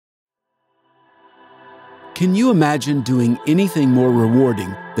Can you imagine doing anything more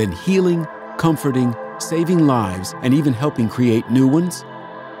rewarding than healing, comforting, saving lives, and even helping create new ones?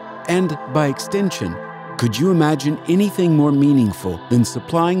 And by extension, could you imagine anything more meaningful than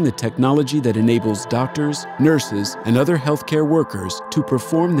supplying the technology that enables doctors, nurses, and other healthcare workers to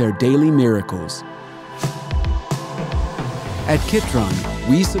perform their daily miracles? At Kitron,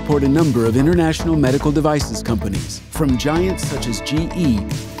 we support a number of international medical devices companies, from giants such as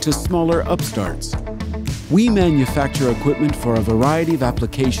GE to smaller upstarts. We manufacture equipment for a variety of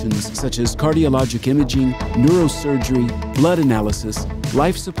applications such as cardiologic imaging, neurosurgery, blood analysis,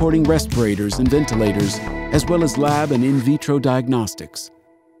 life-supporting respirators and ventilators, as well as lab and in vitro diagnostics.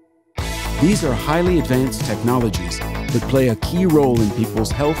 These are highly advanced technologies that play a key role in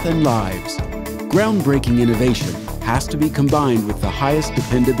people's health and lives. Groundbreaking innovation has to be combined with the highest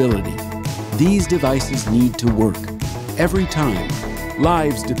dependability. These devices need to work every time.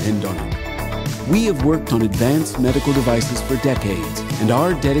 Lives depend on it. We have worked on advanced medical devices for decades, and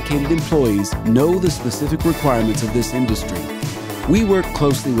our dedicated employees know the specific requirements of this industry. We work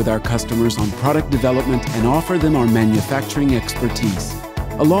closely with our customers on product development and offer them our manufacturing expertise,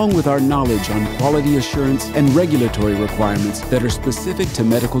 along with our knowledge on quality assurance and regulatory requirements that are specific to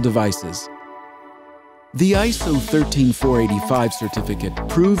medical devices. The ISO 13485 certificate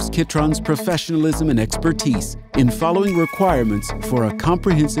proves Kitron's professionalism and expertise in following requirements for a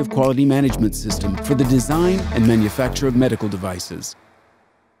comprehensive quality management system for the design and manufacture of medical devices.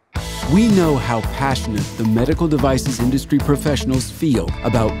 We know how passionate the medical devices industry professionals feel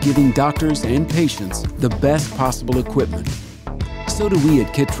about giving doctors and patients the best possible equipment. So do we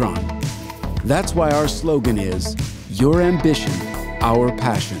at Kitron. That's why our slogan is, "Your ambition, our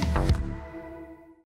passion."